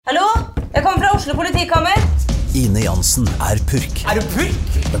Oslo politikammer. Ine Jansen purk. Du purk?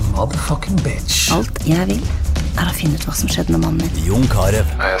 The motherfucking bitch. Alt jeg vil å finne ut hva som skjedde med mannen min. Jon Carew.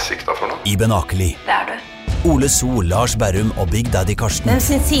 Jeg siktet for noe? Iben Akeli. Det du. Ole So, Lars Berrum og Big Daddy Karsten. Hvem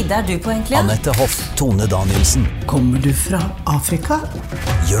sin side du på egentlig? Annette Hoff, Tone Danielsen. Kommer du fra Afrika?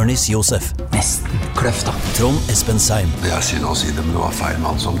 Jørnis Josef. Nesten kløfta. Trond Espen Seim. Det er synd å si det, men det var feil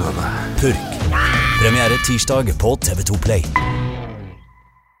mann som døde. Purk. Premiere tirsdag på TV2 Play.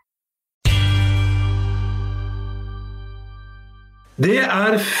 Det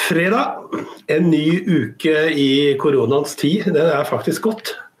fredag, en ny uke i koronans tid. Det faktisk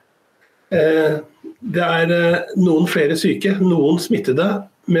godt. Det noen flere syke, noen smittede,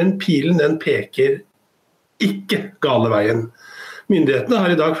 men pilen den peker ikke gale veien. Myndighetene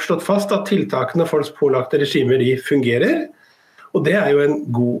har i dag slått fast at tiltakene folks pålagte regimer de fungerer, og det jo en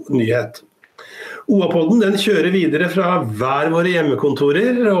god nyhet. OA-podden den kjører videre fra hver våre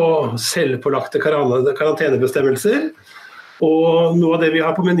hjemmekontorer og selvpålagte karantenebestemmelser. Og noe av det vi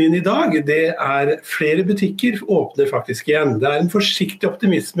har på menyen i dag, det flere butikker åpner faktisk igjen. Det en forsiktig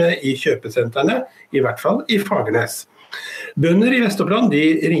optimisme i kjøpesentrene, i hvert fall i Fagernes. Bønder i Vest-Oppland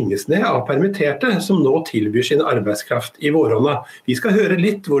de ringes ned av permitterte som nå tilbyr sin arbeidskraft i våronna. Vi skal høre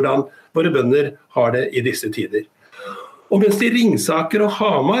litt hvordan våre bønder har det i disse tider. Og mens i Ringsaker og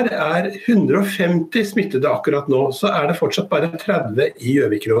Hamar 150 smittede akkurat nå, så det fortsatt bare 30 i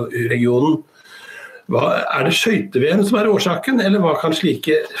Gjøvik-regionen. Det skøyte-VM som årsaken, eller hva kan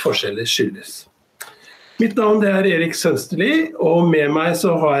slike forskjeller skyldes? Mitt navn det Erik Sønsterli, og med meg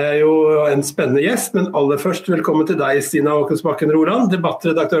så har jeg jo en spennende gjest, men aller først velkommen til deg, Stina Åkensbakken-Roland,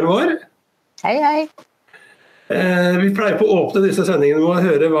 debattredaktøren vår. Hei, hei. Vi pleier på å åpne disse sendingene med å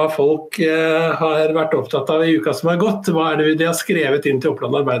høre hva folk har vært opptatt av i uka som gått. Hva det de har skrevet inn til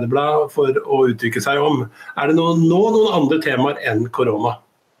Oppland Arbeiderblad for å uttrykke seg om? Det noen andre temaer enn korona?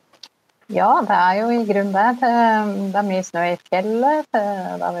 Ja, det jo i grunnen det. Det mye snø i fjellet,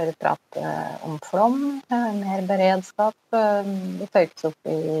 det har vært prat om flom, mer beredskap, det tøykes opp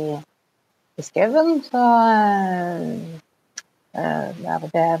i skauen, så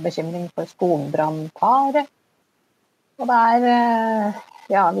det bekymring for skogbrannfare. Og det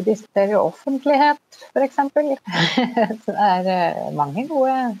ja, vi diskuterer jo offentlighet, for eksempel. Så det mange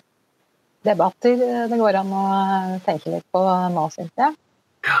gode debatter det går an å tenke litt på nå, synes jeg.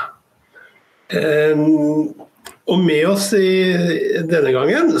 Ja. Og med oss i denne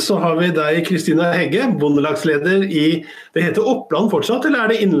gangen så har vi deg, Kristina Hegge, bondelagsleder i, det heter Oppland fortsatt, eller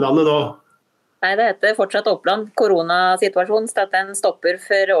det Innlandet nå? Nei, det heter fortsatt Oppland. Koronasituasjonen den stopper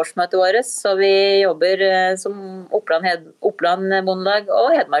for årsmøtet vårt, så vi jobber som Oppland bondelag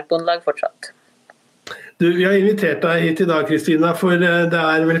og Hedmark bondelag fortsatt. Vi har invitert deg hit i dag, Kristina, for det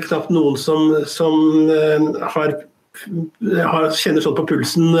vel knapt noen som kjenner sånn på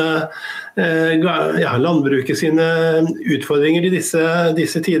pulsen landbruket sine utfordringer i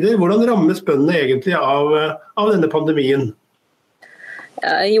disse tider. Hvordan rammes bøndene egentlig av denne pandemien?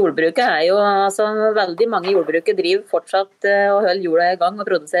 Ja, jordbruket jo, veldig mange jordbruket driver fortsatt og holder jorda i gang og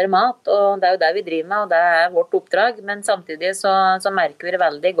produserer mat, og det jo det vi driver med, og det vårt oppdrag, men samtidig så merker vi det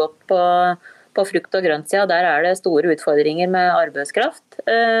veldig godt på frukt- og grønnsida, der det store utfordringer med arbeidskraft.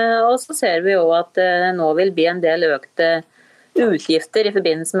 Og så ser vi jo at nå vil bli en del økte utgifter i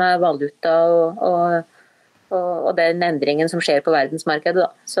forbindelse med valuta og den endringen som skjer på verdensmarkedet.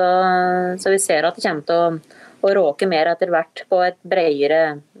 Da. Så vi ser at det kommer til å råke mer etter hvert på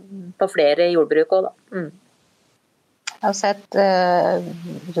på flere jordbruk også, da. Jeg har sett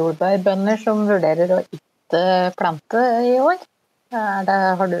jordbærbønder som vurderer å ikke plante i år.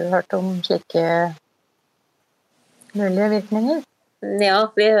 Har du hørt om slike mulige virkninger? Ja,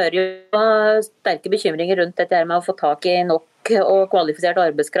 vi hører jo sterke bekymringer rundt dette med å få tak i nok og kvalifisert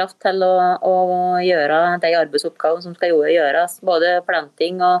arbeidskraft til å gjøre de arbeidsoppgavene som skal gjøres, både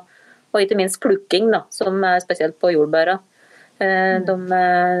planting og ikke minst plukking, da, som spesielt på jordbæra.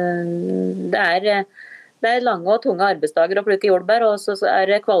 Det lange og tunge arbeidsdager å plukke jordbær, og så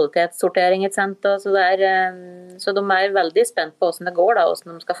det kvalitetssortering, så de veldig spent på hvordan det går, da,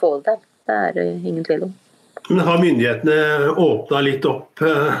 hvordan de skal få det til. Det ingen tvil om. Men har myndighetene åpnet litt opp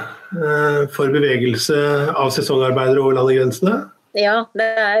for bevegelse av sesongarbeidere over landegrensene? Ja, det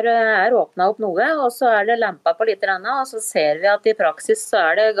åpnet opp noe, og så det lempet på litt, og så ser vi at i praksis så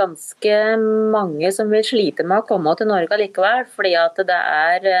det ganske mange som vil slite med å komme til Norge likevel, fordi at det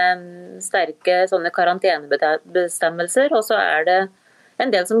sterke sånne karantenebestemmelser, og så det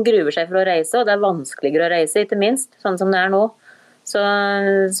en del som gruer seg for å reise, og det vanskeligere å reise, ikke minst, sånn som det nå. Så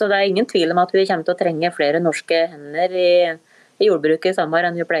det ingen tvil om at vi kommer til å trenge flere norske hender i jordbruket i sommer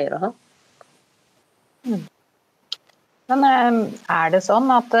enn vi pleier å ha. Men det sånn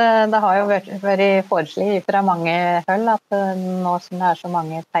at det har jo vært foreslått fra mange hold at nå som det så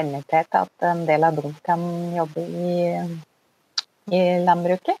mange permitterte, at en del av dem kan jobbe i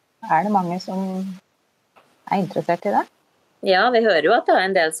landbruket? Det mange som interessert i det? Ja, vi hører jo at det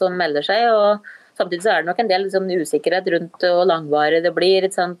en del som melder seg, og samtidig så det nok en del liksom, usikkerhet rundt hvor langvarig det blir,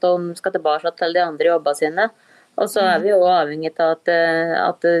 ikke sant, om skal tilbake til de andre jobbene sine. Og så vi jo avhengig av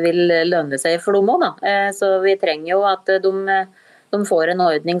at det vil lønne seg for dem også, da. Så vi trenger jo at de får en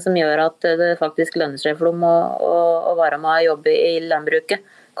ordning som gjør at det faktisk lønner seg for dem å være med og jobbe i landbruket,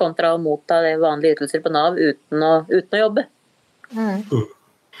 kontra å motta de vanlige ytelser på Nav uten å jobbe.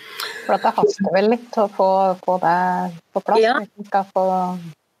 For at det haster vel litt å få det på plass? Ja. Hvis vi skal få...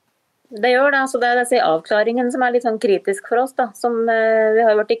 Det gjør det, altså det disse avklaringen som litt sånn kritisk for oss, da, som vi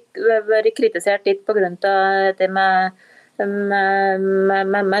har vært kritisert litt på grunn av det med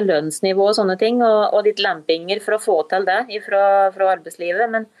lønnsnivå og sånne ting, og litt lempinger for å få til det fra arbeidslivet,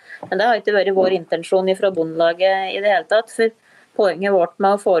 men det har ikke vært vår intensjon fra Bondelaget i det hele tatt, for poenget vårt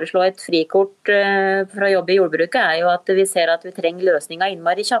med å foreslå et frikort for å jobbe i jordbruket jo at vi ser at vi trenger løsninger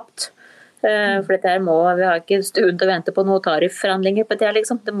innmari kjapt. For dette her vi har ikke stund til å vente på noen tarifforhandlinger på det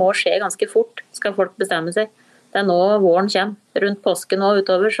liksom. Det må skje ganske fort, skal folk bestemme seg. Det nå våren kommer. Rundt påsken og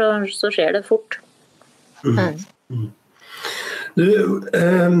utover så skjer det fort. Du,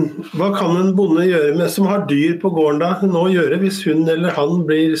 hva kan en bonde gjøre som har dyr på gården da, nå gjøre hvis hun eller han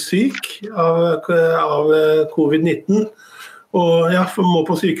blir syk av covid-19 og må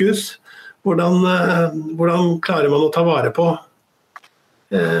på sykehus? Hvordan klarer man å ta vare på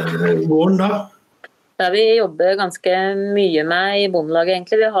gården da? Det vi jobber ganske mye med i Bondelaget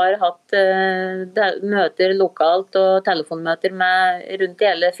egentlig. Vi har hatt møter lokalt og telefonmøter rundt i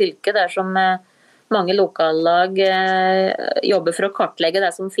hele fylket, der som mange lokallag jobber for å kartlegge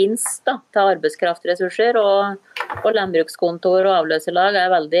det som finnes da, til arbeidskraftressurser, og landbrukskontor og avløserlag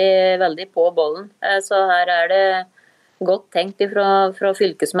veldig, veldig på bollen. Så her det godt tenkt fra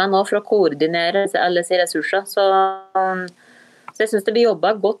fylkesmenn også, for å koordinere alle disse ressurser. Så jeg synes det blir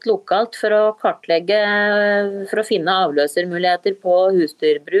jobbet godt lokalt for å kartlegge, for å finne avløsermuligheter på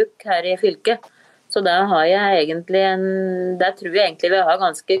husdyrbruk her i fylket. Så det har jeg egentlig det tror jeg egentlig vi har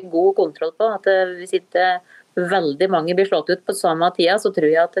ganske god kontroll på. At hvis ikke veldig mange blir slått ut på samme tida, så tror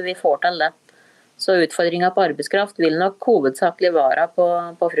jeg at vi får til det. Så utfordringen på arbeidskraft vil nok hovedsakelig være på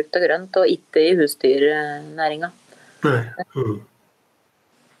frukt og grønt, og ikke i husdyrnæringen. Nei.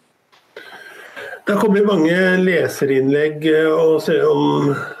 Det har kommet mange leserinnlegg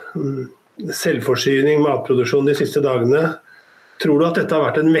om selvforsyning, matproduksjon de siste dagene. Tror du at dette har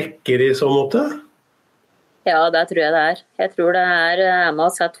vært en vekker i så måte? Ja, det tror jeg det er. Jeg tror det med å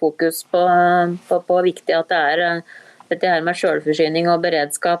sette fokus på viktig at det dette her med selvforsyning og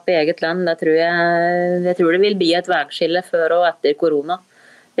beredskap i eget land. Jeg tror det vil bli et veiskille før og etter korona.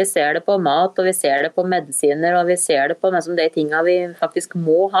 Vi ser det på mat, og vi ser det på medisiner, og vi ser det på de tingene vi faktisk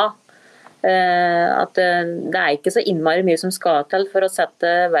må ha. At det ikke så innmari mye som skal til for å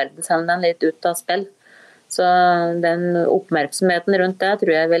sette verdenshandelen litt ut av spill. Så den oppmerksomheten rundt det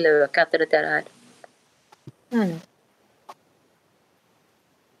tror jeg vil øke etter dette her.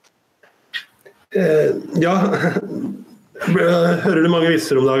 Ja, hører du mange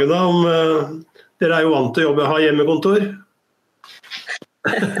visser om dagen da? Dere jo vant til å ha hjemmekontor?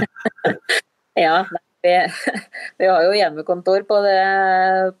 Ja, vi har jo hjemmekontor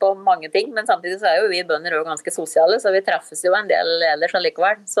på mange ting, men samtidig så jo vi bønder jo ganske sosiale, så vi treffes jo en del ellers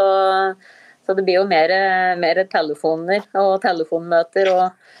allikevel. Så det blir jo mer telefoner og telefonmøter,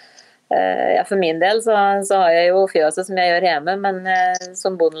 og for min del så har jeg jo fjøset som jeg gjør hjemme, men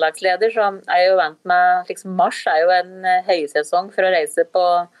som bondelagsleder så jeg jo vant med, liksom mars jo en høysesong for å reise på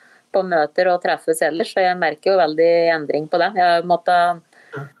møter og treffes ellers, så jeg merker jo veldig endring på det. Jeg måtte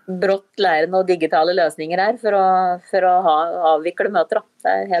brått lære noen digitale løsninger her for å avvikle møter. Da.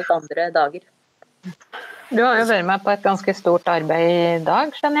 Det helt andre dager. Du har jo vært med på et ganske stort arbeid i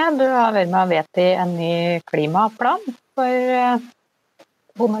dag, skjønner jeg. Du har vært med å vedta en ny klimaplan for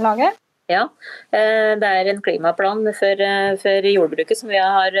Bondelaget. Ja, det en klimaplan for jordbruket som vi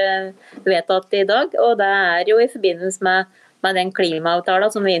har vedtatt i dag, og det jo i forbindelse med den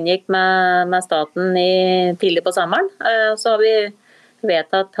klimaavtalen som vi inngikk med staten tidlig på sommeren. Så har vi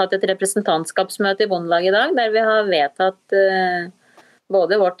hatt et representantskapsmøte i Bondelaget i dag, der vi har vedtatt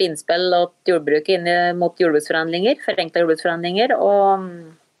både vårt innspill og jordbruket inn mot jordbruksforhandlinger, forenklet jordbruksforhandlinger,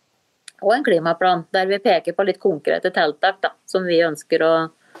 og en klimaplan, der vi peker på litt konkrete tiltak da, som vi ønsker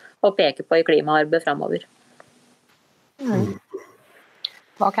å peke på i klimaarbeidet fremover.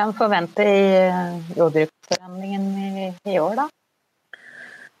 Hva kan forvente i jordbruksforhandlingen i år da?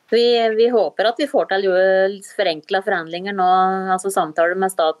 Vi håper at vi får til forenklet forhandlinger nå, altså samtaler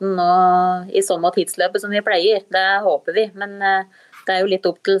med staten nå i samme tidsløpet som vi pleier. Det håper vi, men det jo litt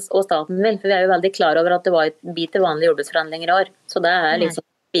opp til hva staten vil, for vi jo veldig klar over at det var et bit til vanlige jordbruksforhandlinger i år. Så det liksom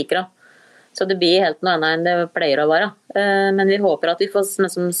spikret. Så det blir helt noe annet enn det pleier å være. Men vi håper at vi får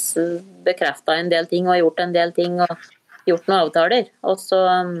bekreftet en del ting og gjort en del ting og gjort noen avtaler. Og så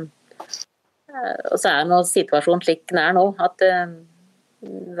nå situasjonen slik den nå, at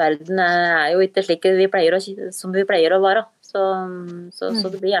verden jo ikke slik som vi pleier å være. Så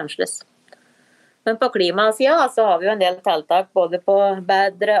det blir annerledes. Men på klimasiden så har vi jo en del tiltak både på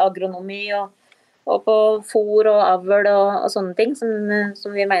bedre agronomi og på fôr og avl og sånne ting som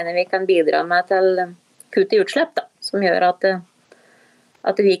vi mener vi kan bidra med til kutt i utslipp, da, som gjør at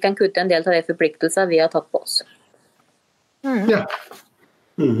vi kan kutte en del av de forpliktelser vi har tatt på oss. Ja.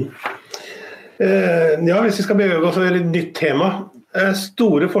 Ja, hvis vi skal bevege oss over et nytt tema.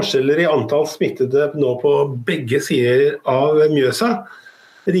 Store forskjeller i antall smittede nå på begge sider av Mjøsa.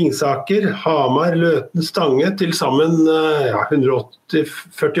 Ringsaker, Hamar, Løten, Stange, til sammen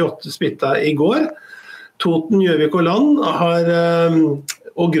 148 smitta i går. Toten, Gjøvik og Land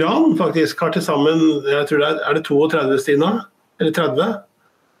og Gran faktisk har til sammen, jeg tror det 32, Stina? Eller 30?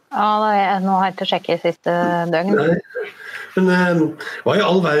 Ja, nå har jeg ikke sjekket siste døgn. Nei. Men hva i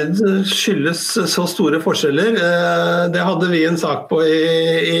all verden skyldes så store forskjeller? Det hadde vi en sak på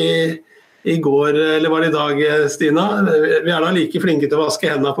i går, eller var det i dag, Stina? Vi da like flinke til å vaske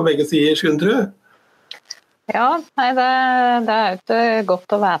hendene på begge sider, skulle du tro? Ja, nei, det jo ikke godt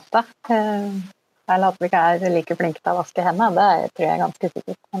å vite. Eller at vi ikke like flinke til å vaske hendene, det tror jeg ganske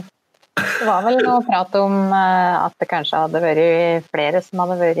sikkert. Det var vel noe prat om at det kanskje hadde vært flere som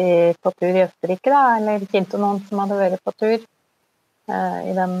hadde vært på tur i Østerrike, da, eller kjente noen som hadde vært på tur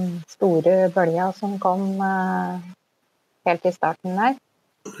i den store bølga som kom helt i starten der.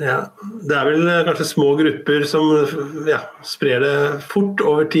 Ja, det vel kanskje små grupper som sprer det fort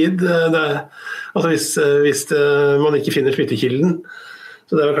over tid, altså hvis man ikke finner smittekilden.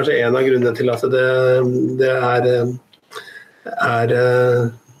 Så det vel kanskje en av grunnene til at det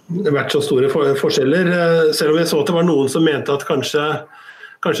vært så store forskjeller, selv om jeg så at det var noen som mente at kanskje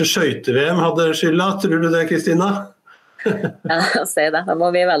skøyte-VM hadde skylda. Tror du det, Kristina? Ja, se det. Da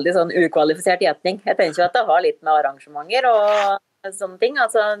må vi veldig sånn ukvalifisert gjetning. Jeg tenker jo at det har litt med arrangementer og sånne ting.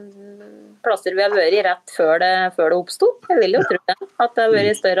 Altså, plasser vi har vært i rett før det oppstod. Jeg vil jo tro det, at det har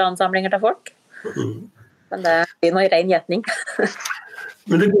vært større ansamlinger til folk. Men det blir noe ren gjetning.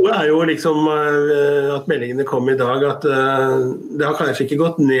 Men det gode jo liksom at meldingene kom i dag, at det har kanskje ikke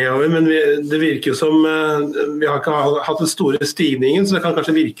gått nedover, men det virker jo som vi har ikke hatt den store stigningen, så det kan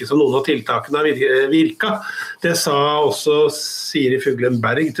kanskje virke som noen av tiltakene har virket. Det sa også Siri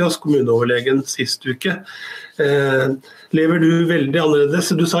Fuglenberg til oss, kommuneoverlegen sist uke. Lever du veldig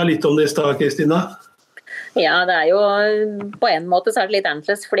annerledes? Du sa litt om det i stad, Kristina. Ja, det jo på en måte så det litt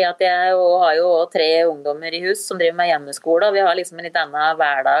annerledes, fordi at jeg har jo 3 ungdommer i hus som driver med hjemmeskole, og vi har liksom en litt annen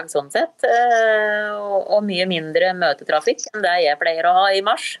hverdag sånn sett, og mye mindre møtetrafikk enn det jeg pleier å ha i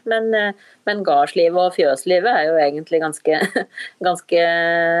mars, men gardslivet og fjøslivet jo egentlig ganske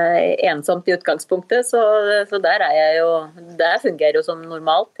ensomt i utgangspunktet, så der jeg jo, det fungerer jo som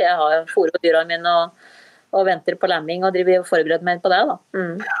normalt. Jeg har fôret dyra mine og venter på lemming og driver forberedt meg på det da.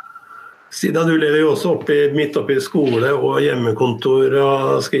 Sida, du lever jo også midt oppi skole og hjemmekontor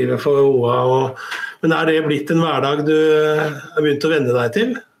og skriver for OA. Men det blitt en hverdag du har begynt å venne deg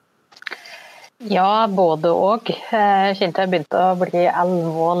til? Ja, både og. Jeg kjente jeg begynte å bli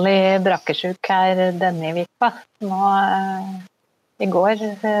alvorlig brakkesjuk her denne vika. Nå, i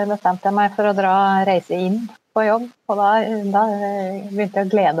går bestemte jeg meg for å reise inn på jobb, og da begynte jeg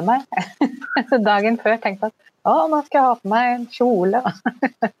å glede meg. Dagen før tenkte jeg at nå skal jeg ha på meg en kjole.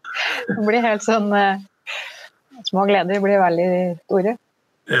 Det blir helt sånn, små gleder blir veldig store.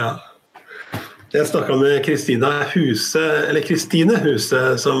 Ja. Jeg snakket med Kristine Huse,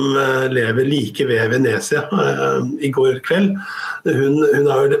 som lever like ved Venezia i går kveld. Hun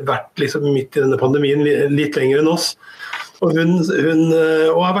har vært liksom midt i denne pandemien litt lenger enn oss. Og hun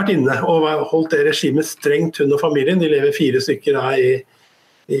har vært inne og holdt det regimet strengt, hun og familien. De lever 4 stykker her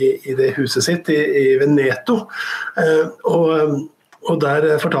i det huset sitt i Veneto. Og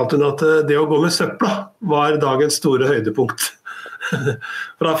der fortalte hun at det å gå med søpla var dagens store høydepunkt.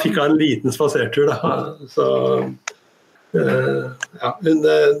 For da fikk han en liten spasertur da. Så ja,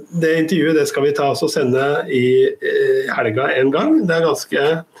 det intervjuet det skal vi ta oss og sende i helga en gang. Det ganske,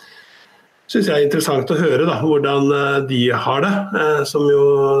 synes jeg, interessant å høre da, hvordan de har det, som jo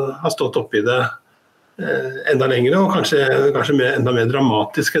har stått oppe i det enda lengre, og kanskje enda mer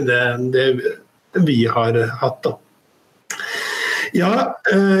dramatisk enn det vi har hatt da. Ja,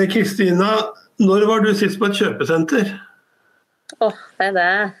 Kristina, når var du sist på et kjøpesenter? Nei, det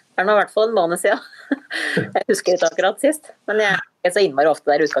er nå I hvert fall en måned siden. Jeg husker ikke akkurat sist, men jeg er så innmari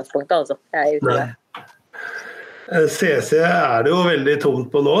ofte der I utgangspunktet, altså. Jeg ute der. CC det jo veldig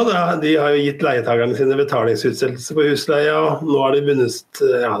tomt på nå. De har jo gitt leietagerne sine betalingsutsettelse på husleie, og nå har de bunnet,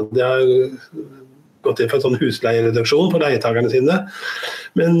 de har gått inn for en sånn husleiereduksjon på leietagerne sine.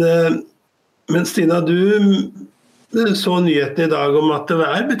 Men Stina, du så nyheten I dag om at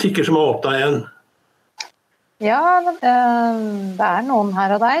det butikker som har åpnet igjen. Ja, det noen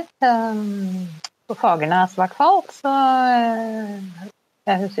her og der. På Fagernes I hvert fall, så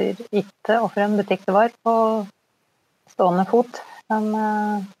jeg husker ikke hvorfor en butikk det var på stående fot. Men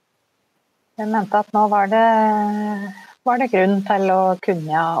jeg mente at nå var det grunn til å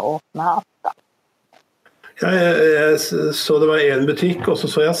kunne åpne opp. Ja, jeg så det var en butikk, og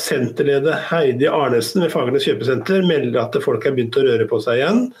så jeg senterleder Heidi Arnesen ved Fagernes kjøpesenter melde at folk begynt å røre på seg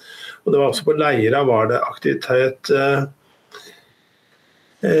igjen. Og det var også på Leira var det aktivitet.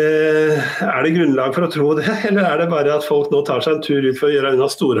 Det grunnlag for å tro det, eller det bare at folk nå tar seg en tur ut for å gjøre unna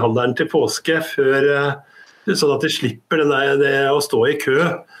storhandelen til påske, sånn at de slipper det å stå I kø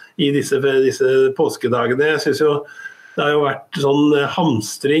I disse påskedagene? Jeg synes jo det har jo vært sånn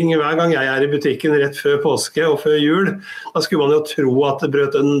hamstring hver gang jeg I butikken rett før påske og før jul. Da skulle man jo tro at det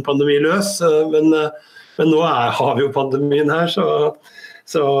brøt en pandemi løs, men nå har vi jo pandemien her, så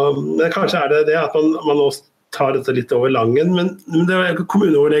kanskje det at man nå tar dette litt over langen, men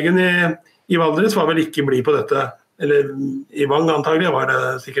kommuneoverlegen I Valdres var vel ikke blid på dette, eller I Vang antagelig var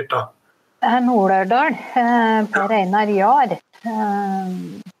det sikkert da. Nord-Ørdal, Per Einar Jahr,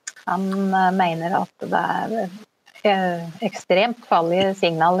 han mener at det ekstremt farlige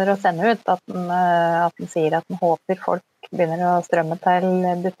signaler å sende ut, at han sier at han håper folk begynner å strømme til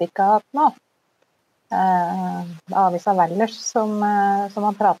butikker nå. Avisa Valdres som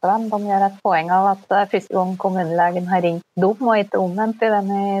han prater om, de gjør et poeng av at det første gang kommunelegen har ringt dem og ikke omvendt I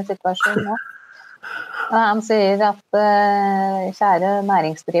denne situasjonen nå. Han sier at kjære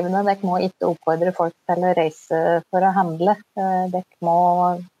næringsdrivende, dere må ikke oppfordre folk til å reise for å handle. Dere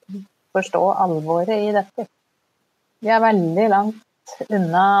må forstå alvoret I dette. Vi veldig langt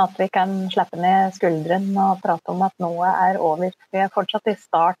unna at vi kan slippe ned skuldren og prate om at noe over. Vi fortsatt I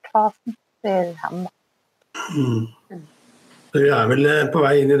startfasen, sier han da. Vi vel på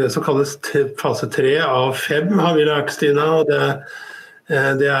vei inn I det som kalles fase 3 av 5, har vi lært, Stina, og det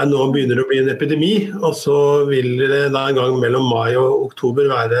nå begynner å bli en epidemi, og så vil det da en gang mellom mai og oktober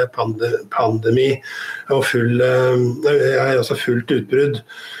være pandemi og fullt utbrudd.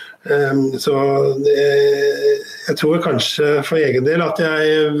 Så jeg tror kanskje for egen del at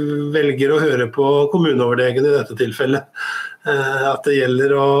jeg velger å høre på kommuneoverlegen I dette tilfellet, at det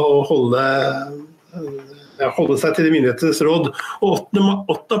gjelder å holde seg til de myndighetenes råd. Og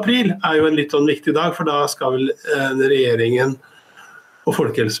 8. april jo en litt sånn viktig dag, for da skal vel regjeringen og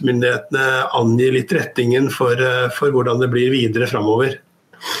folkehelsemyndighetene angi litt rettingen for hvordan det blir videre fremover.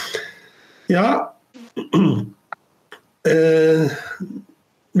 Ja,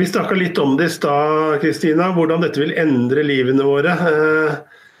 vi snakket litt om det I stad, Kristina, hvordan dette vil endre livene våre,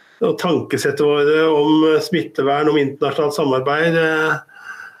 og tankesettet våre om smittevern, om internasjonalt samarbeid.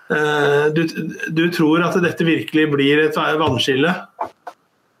 Du tror at dette virkelig blir et vannskille?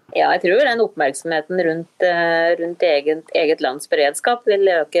 Ja, jeg tror den oppmerksomheten rundt eget lands beredskap vil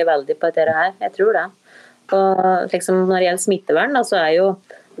øke veldig på dette her. Jeg tror det. Og liksom når det gjelder smittevern, da, så jo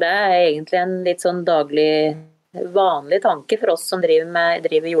det egentlig en litt sånn daglig, vanlig tanke for oss som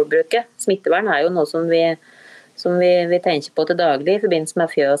driver jordbruket. Smittevern jo noe som vi tenker på til daglig I forbindelse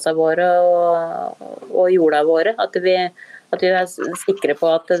med fjøsene våre og jorda våre. At vi sikre på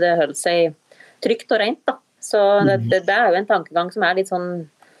at det holder seg trygt og rent. Da. Så det jo en tankegang som litt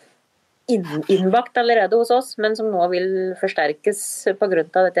sånn innbakt allerede hos oss, men som nå vil forsterkes på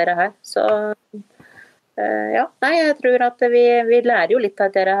grunn av dette her. Så ja, jeg tror at vi lærer jo litt av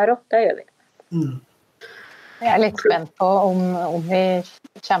dette her også, det gjør vi. Jeg litt spent på om vi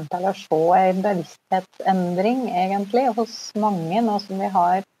kommer til å se en bevissthetsendring egentlig hos mange, nå som vi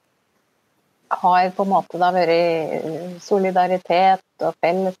har på en måte da vært solidaritet og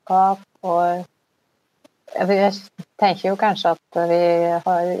fellesskap, og jeg tenker jo kanskje at vi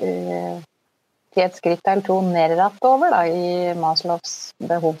har til et skritt eller to nedratt over da, I Maslows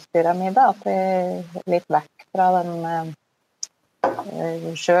behovspyramide, at vi litt vekk fra den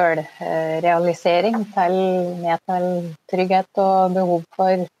selvrealisering ned til trygghet og behov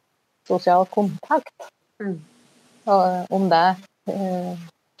for sosial kontakt. Og om det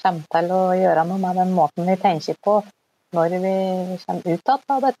kommer til å gjøre noe med den måten vi tenker på når vi kommer ut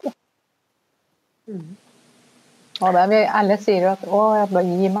av dette. Og det alle sier jo at jeg bare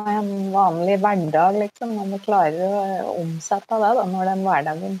gi meg en vanlig hverdag, liksom, om vi klarer å omsette det da, når den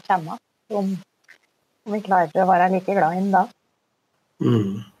hverdagen kommer. Om vi klarer å være like glad inn da.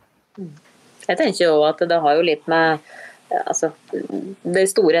 Jeg tenker jo at det har jo litt med de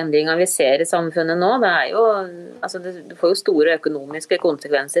store endringene vi ser i samfunnet nå, det jo det får jo store økonomiske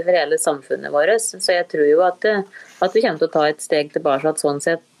konsekvenser for hele samfunnet vårt, så jeg tror jo at vi kommer til å ta et steg tilbake sånn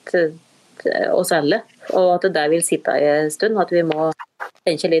sett oss alle, og at det vil sitte i en stund, at vi må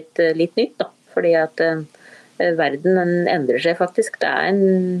tenke litt nytt da, fordi at verden endrer seg faktisk, det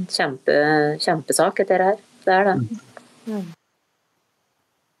en kjempesak etter her, det det.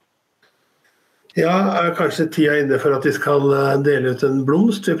 Ja, kanskje tida inne for at vi skal dele ut en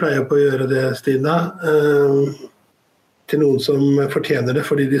blomst. Vi pleier på å gjøre det, Stina, til noen som fortjener det,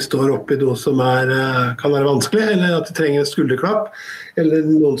 fordi de står oppe i noe som kan være vanskelig, eller at de trenger en skulderklapp, eller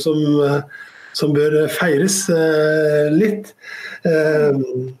noen som bør feires litt.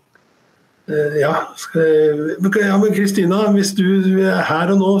 Men Kristina, hvis du her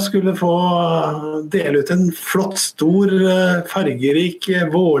og nå skulle få dele ut en flott, stor, fargerik,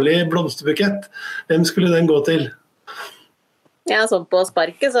 vårlig blomsterbukett, hvem skulle den gå til? Ja, sånn på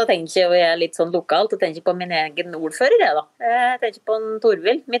sparket så tenker jeg litt sånn lokalt, og tenker på min egen ordfører jeg da. Jeg tenker på en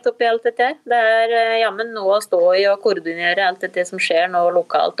Torvild midt oppi alt dette her. Det jammen nå å stå i og koordinere alt dette som skjer nå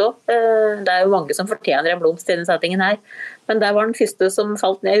lokalt også. Det jo mange som fortjener en blomst i denne settingen her, men det var den første som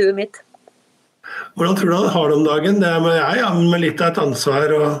falt ned i huet mitt. Hvordan tror du han har det om dagen? Det med litt av et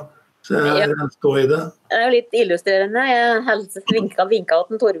ansvar å stå i det. Det jo litt illustrerende. Jeg vinket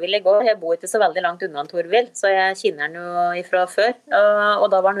til Torvild i går. Jeg bor ikke så veldig langt unna Torvild, så jeg kjenner han jo fra før. Og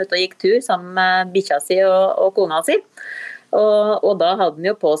da var han ute og gikk tur sammen med bikkja si og kona si. Og da hadde han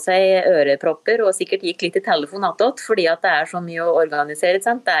jo på seg ørepropper og sikkert gikk litt i telefon attåt, fordi at det så mye å organisere.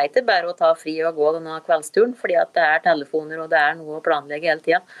 Sant? Det ikke bare å ta fri og gå denne kveldsturen, fordi at det telefoner og det noe å planlegge hele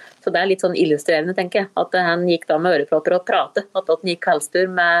tiden. Så det litt sånn illustrerende, tenker jeg, at han gikk da med ørepropper og prate, at han gikk kveldstur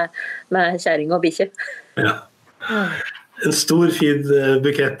med kjæring og bikkje. Ja. En stor, fin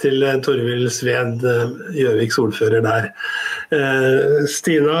bukett til Torvild Sved, Gjøviks ordfører der.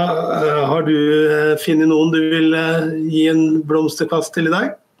 Stina, har du funnet noen du vil gi en blomsterkvast til i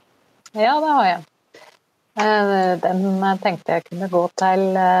dag? Ja, det har jeg. Den tenkte jeg kunne gå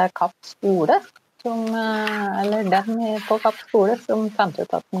til Kapp skole, eller den på Kapp skole som fant ut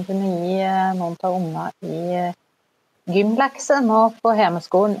at den kunne gi noen av unga i gymlekse nå på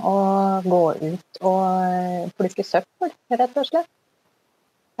hjemmeskolen og gå ut og plukke søppel, rett og slett.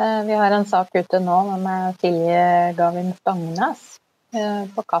 Vi har en sak ute nå med Silje Gavin Stangnes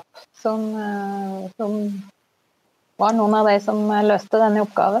på Kapp, som var noen av de som løste denne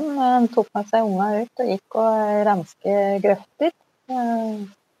oppgaven. Han tok med seg unga ut og gikk og renske grøfter.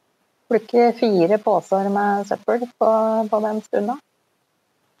 Plukke 4 påser med søppel på den stunden.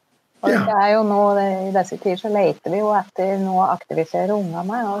 Og det jo nå, i disse tider så leter vi jo etter noe å aktivisere unga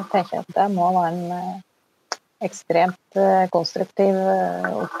med, og tenker at det må være en ekstremt konstruktiv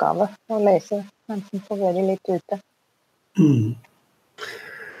oppgave å løse, mens den får være litt ute.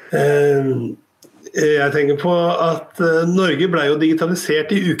 Jeg tenker på at Norge ble jo digitalisert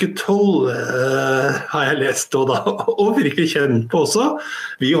i uke 12, har jeg lest da, og virkelig kjent på også.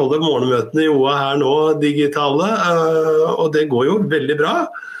 Vi holder morgenmøtene i OA her nå digitale, og det går jo veldig bra.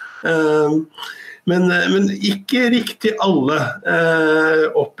 Men ikke riktig alle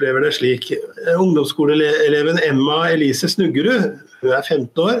opplever det slik. Ungdomsskoleeleven Emma Elise Snuggerud, hun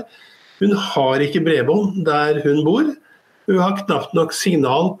 15 år, hun har ikke bredbånd der hun bor. Hun har knapt nok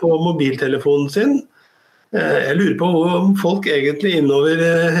signal på mobiltelefonen sin. Jeg lurer på om folk egentlig innover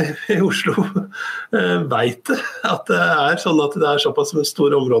i Oslo vet det, at det sånn at det såpass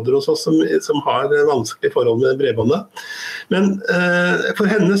store områder hos oss som har vanskelige forhold med bredbåndet. Men for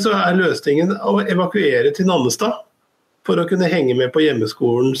henne så løsningen å evakuere til Nannestad for å kunne henge med på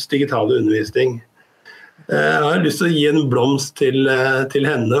hjemmeskolens digitale undervisning. Jeg har lyst til å gi en blomst til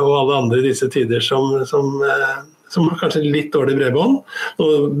henne og alle andre i disse tider som har kanskje litt dårlig bredbånd.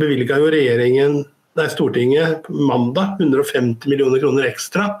 Nå bevilget jo Stortinget mandag 150 millioner kroner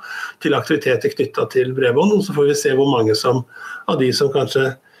ekstra til aktiviteter knyttet til bredbånd, og så får vi se hvor mange av de som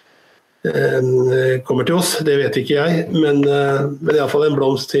kanskje kommer til oss, det vet ikke jeg, men i alle fall en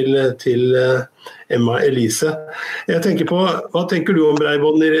blomst til Emma Elise. Jeg tenker på, hva tenker du om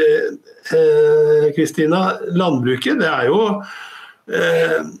bredbånd, Kristina? Landbruket, det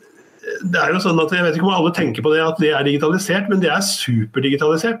jo sånn at jeg vet ikke om alle tenker på det at det digitalisert, men det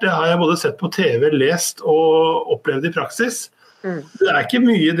superdigitalisert. Det har jeg både sett på TV, lest og opplevd i praksis. Det ikke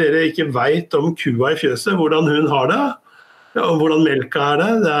mye dere ikke vet om kua i fjøset, hvordan hun har det, og hvordan melka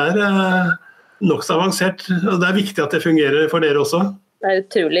det. nok så avansert, og det viktig at det fungerer for dere også. Det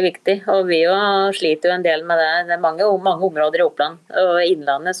utrolig viktig, og vi jo sliter jo en del med det. Det mange områder i Oppland og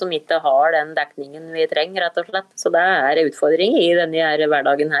Innlandet som ikke har den dekningen vi trenger, rett og slett. Så det en utfordring i denne her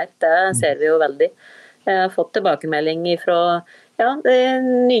hverdagen her. Det ser vi jo veldig. Jeg har fått tilbakemelding fra det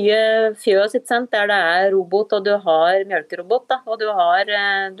nye fjøs, der det robot, og du har mjølkerobot, da, og du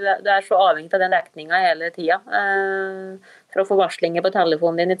så avhengig av den dekningen hele tiden for å få varslinger på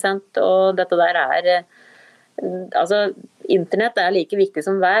telefonen din, ikke sant? Og dette der altså, internett like viktig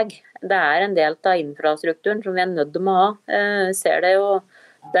som vei. Det en del av infrastrukturen som vi nødt til å ha. Ser det jo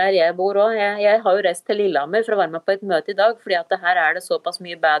der jeg bor også. Jeg har jo reist til Lillehammer for å være med på et møte i dag, fordi at her det såpass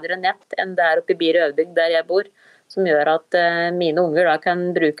mye bedre nett enn det oppe i Bire Øvbygd der jeg bor, som gjør at mine unger da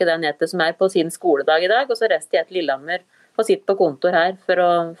kan bruke det nettet som på sin skoledag i dag, og så reiste jeg til Lillehammer og sitter på kontor her for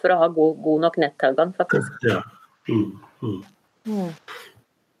å ha god nok nettilgang, faktisk. Ja.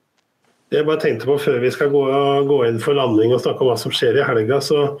 Jeg bare tenkte på før vi skal gå inn for landing og snakke om hva som skjer i helga,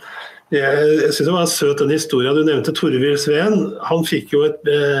 så jeg synes det var søt den historien du nevnte, Torvild Sveen. Han fikk jo et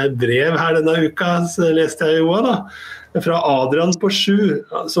brev her denne uka, leste jeg jo da, fra Adrian på 7,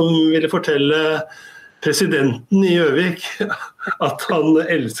 som ville fortelle presidenten i Gjøvik at han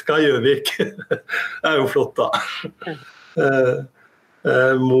elsket Gjøvik. Det jo flott da.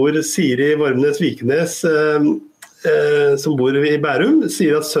 Mor Siri Vormnes Vikenes, som bor i Bærum,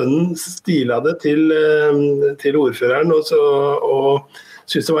 sier at sønnen stila det til ordføreren og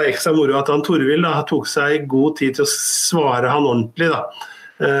synes det var ekstra moro at han Torvild tok seg god tid til å svare han ordentlig da.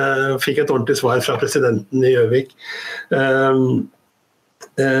 Fikk et ordentlig svar fra presidenten i Gjøvik.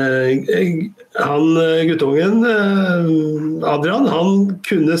 Han guttungen Adrian, han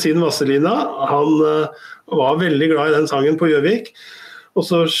kunne sin Vasselina. Han var veldig glad i den sangen på Gjøvik. Og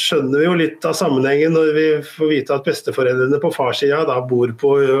så skjønner vi jo litt av sammenhengen når vi får vite at besteforeldrene på farssida da bor på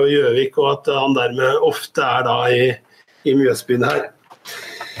Gjøvik, og at han dermed ofte da i Mjøsbyen her.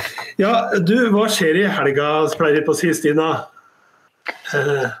 Ja, hva skjer i helga, pleier på å si, Stina?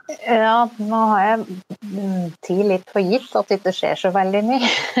 Ja, nå har jeg tid litt for gitt at det ikke skjer så veldig mye.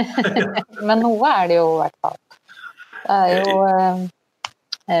 Men noe det jo i hvert fall. Det jo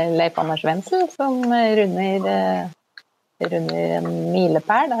Leif Anders Wenzel som runder en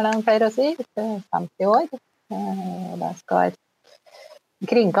milepæl, det han pleier å si, 50 år. Det skal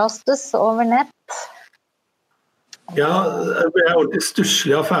kringkastes over nett. Ja, det ble en ordentlig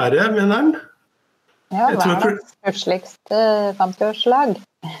stusslig affære, mener han. Ja, det verdens stussligste 50-årslag.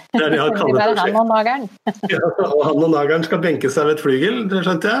 Det det han kaller det. Han og nageren. Ja, og han og nageren skal benke seg ved et flygel, det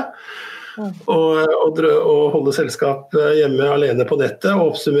skjønte jeg. Og holde selskap hjemme alene på nettet, og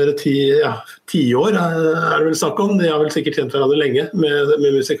oppsummere 10 år, det vel snakk om. De har vel sikkert kjent hverandre lenge med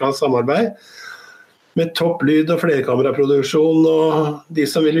musikalsk samarbeid. Med topplyd og flerkameraproduksjon, og de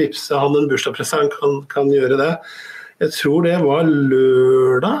som vil vipse han en bursdagspresang kan gjøre det. Jeg tror det var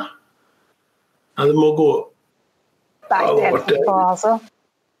lørdag. Ja, det må gå. Det helt på, altså.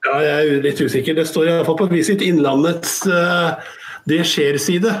 Ja, jeg litt usikker. Det står i hvert fall på Visit Innlandets Det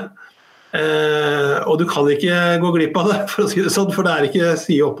skjer-side. Og du kan ikke gå glipp av det, for å si det sånn, for det ikke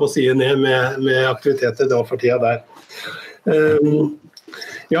side opp og side ned med aktiviteter da for tida der.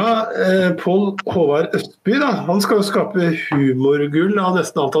 Pål Håvard Østby da, han skal jo skape humorgull av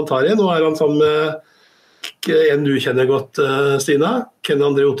nesten alt han tar i. Nå han sammen med en du kjenner godt, Stina, Ken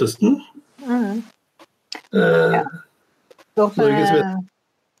André Ottesen. Norges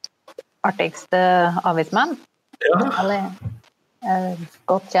artigste avismann. Ja.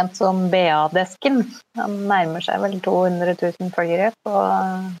 Godt kjent som BA-desken. Han nærmer seg vel 200 000 følgere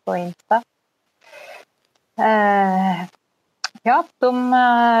på Insta. Ja, de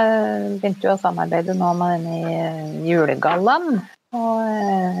begynte jo å samarbeide nå med denne julegallaen og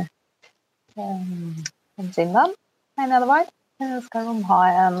Finland, mener jeg det var. Skal de ha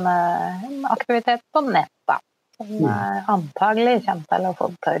en aktivitet på nett da, som antagelig kommer til å få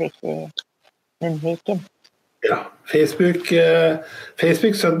tørk i munnviken. Ja, Facebook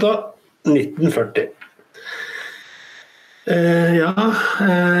søndag 1940.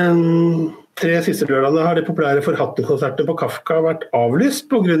 3 siste lørdagene har de populære forhattenkonsertene på Kafka vært avlyst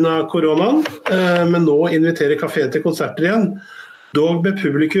på grunn av koronaen, men nå inviterer kaféen til konserter igjen. Dog med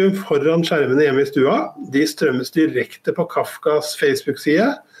publikum foran skjermene hjemme i stua. De strømmes direkte på Kafkas Facebook-side.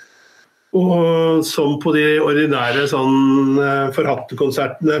 Og som på de ordinære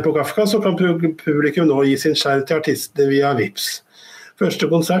forhattenkonsertene på Kafka, så kan publikum nå gi sin skjær til artistene via Vips.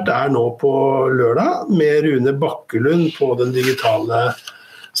 Første konsert nå på lørdag, med Rune Bakkelund på den digitale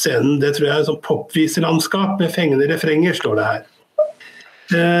scenen. Det tror jeg som popviselandskap med fengende refrenger, står det her.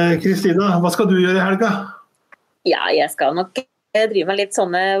 Kristina, hva skal du gjøre i helga? Ja, jeg skal nok Jeg driver med litt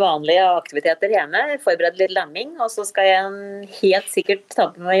sånne vanlige aktiviteter hjemme, forbereder litt lamming, og så skal jeg helt sikkert ta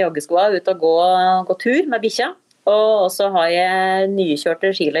på meg joggeskoa ut og gå tur med bikkja. Og så har jeg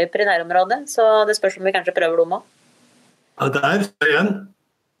nykjørte skiløyper i nærområdet, så det spørs om vi kanskje prøver dem også. Ja, det er snø igjen.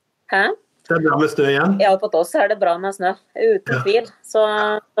 Hæ? Det er bra med snø igjen. Ja, på oss er det bra med snø, uten tvil. Så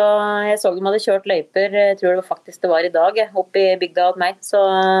jeg så de hadde kjørt løyper, jeg tror det faktisk det var i dag, opp i bygda av meg. Så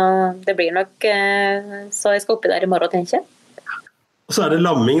det blir nok, så jeg skal oppi der i morgen, tenker jeg. Og så er det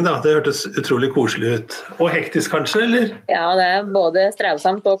lamming da, det hørtes utrolig koselig ut. Og hektisk kanskje, eller? Ja, det er både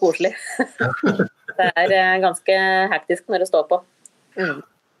strevsamt og koselig. Det er ganske hektisk når det står på.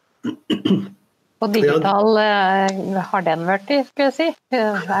 Og digital har den vært i, skal jeg si.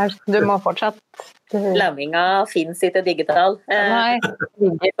 Du må fortsatt... Lamminga finnes ikke digital. Nei,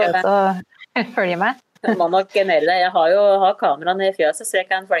 ikke så følge med. Jeg må nok nede det. Jeg har kameraen i fjøset, så jeg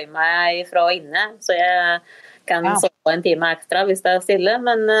kan følge meg fra inne. Så jeg kan sove en time ekstra hvis det er stille,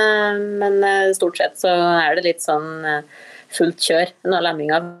 men stort sett så er det litt sånn fullt kjør. Når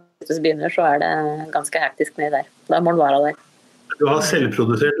lamminga begynner, så er det ganske hektisk nede der. Da må den være der. Du har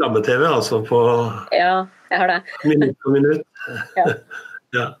selvprodusert lamme-TV, altså på ja, jeg har det. Minutt på minutt. Ja.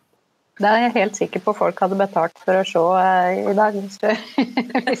 Ja. Det er jeg helt sikker på folk hadde betalt for å se i dag, hvis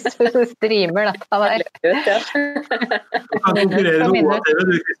du streamer dette der. Du kan konkurrere med OA-TV,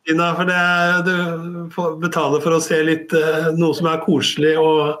 du, Kristina, for du får betale for å se litt noe som er koselig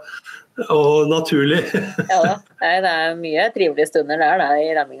og naturlig. Ja da, det er mye trivelige stunder der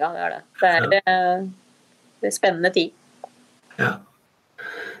i ramminga, det er det. Det er spennende tid.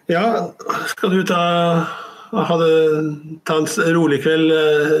 Ja, skal du ta en rolig kveld,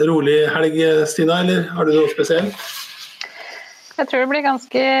 rolig helg, Stina, eller har du noe spesielt? Jeg tror det blir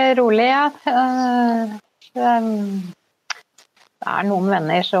ganske rolig, ja. Det er noen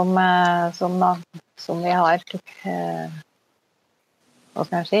venner som vi har, hva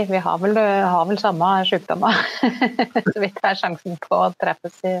skal jeg si, vi har vel samme sykdommer, så vi tar sjansen på å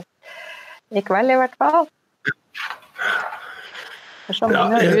treffes i kveld i hvert fall. Så må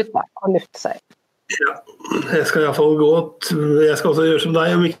vi ut da, og lufte seg. Ja, jeg skal i hvert fall jeg skal også gjøre som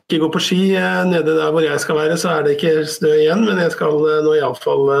deg, om ikke gå på ski nede der hvor jeg skal være, så er det ikke snø igjen, men jeg skal nå i hvert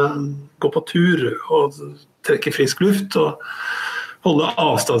fall gå på tur og trekke frisk luft og holde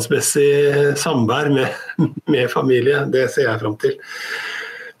avstandsmessig samvær med familie. Det ser jeg frem til.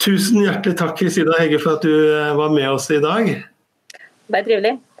 Tusen hjertelig takk, Kristina Hegge, for at du var med oss i dag. Det er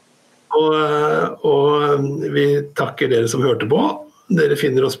trivelig. Og vi takker dere som hørte på. Dere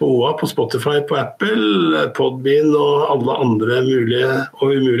finner oss på OA, på Spotify, på Apple, Podbean og alle andre mulige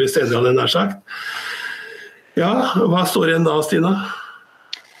og umulige steder av den nær sagt. Ja, hva står igjen da, Stina?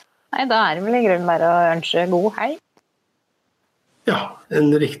 Nei, da er det vel i grunnen bare å ønske god helg. Ja, en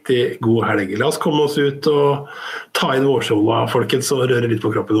riktig god helg. La oss komme oss ut og ta inn vårsola, folkens, og røre litt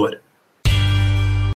på kroppen vår.